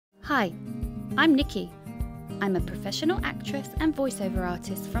Hi, I'm Nikki. I'm a professional actress and voiceover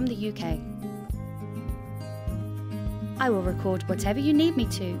artist from the UK. I will record whatever you need me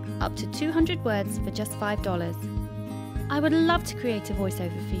to, up to 200 words for just $5. I would love to create a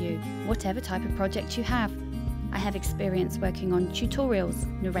voiceover for you, whatever type of project you have. I have experience working on tutorials,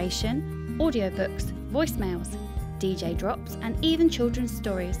 narration, audiobooks, voicemails, DJ drops, and even children's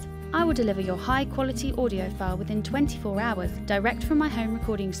stories. I will deliver your high-quality audio file within 24 hours, direct from my home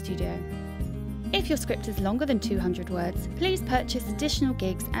recording studio. If your script is longer than 200 words, please purchase additional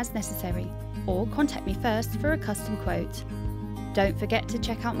gigs as necessary, or contact me first for a custom quote. Don't forget to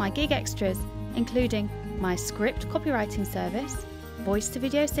check out my gig extras, including my script copywriting service,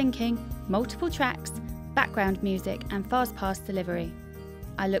 voice-to-video syncing, multiple tracks, background music, and fast pass delivery.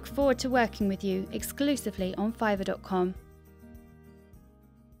 I look forward to working with you exclusively on Fiverr.com.